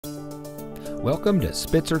Welcome to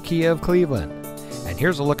Spitzer Kia of Cleveland, and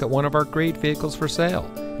here's a look at one of our great vehicles for sale,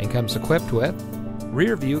 and comes equipped with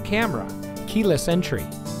rear view camera, keyless entry,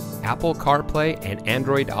 Apple CarPlay and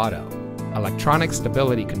Android Auto, electronic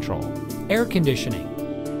stability control, air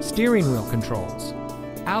conditioning, steering wheel controls,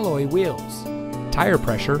 alloy wheels, tire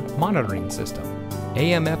pressure monitoring system,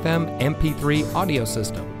 AM/FM MP3 audio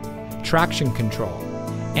system, traction control,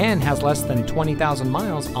 and has less than 20,000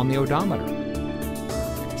 miles on the odometer.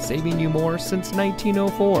 Saving you more since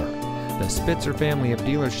 1904. The Spitzer family of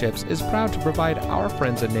dealerships is proud to provide our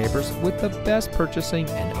friends and neighbors with the best purchasing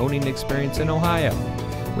and owning experience in Ohio.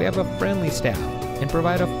 We have a friendly staff and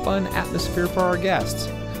provide a fun atmosphere for our guests.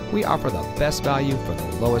 We offer the best value for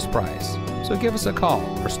the lowest price. So give us a call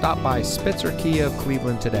or stop by Spitzer Kia of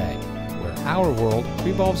Cleveland today, where our world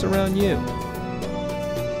revolves around you.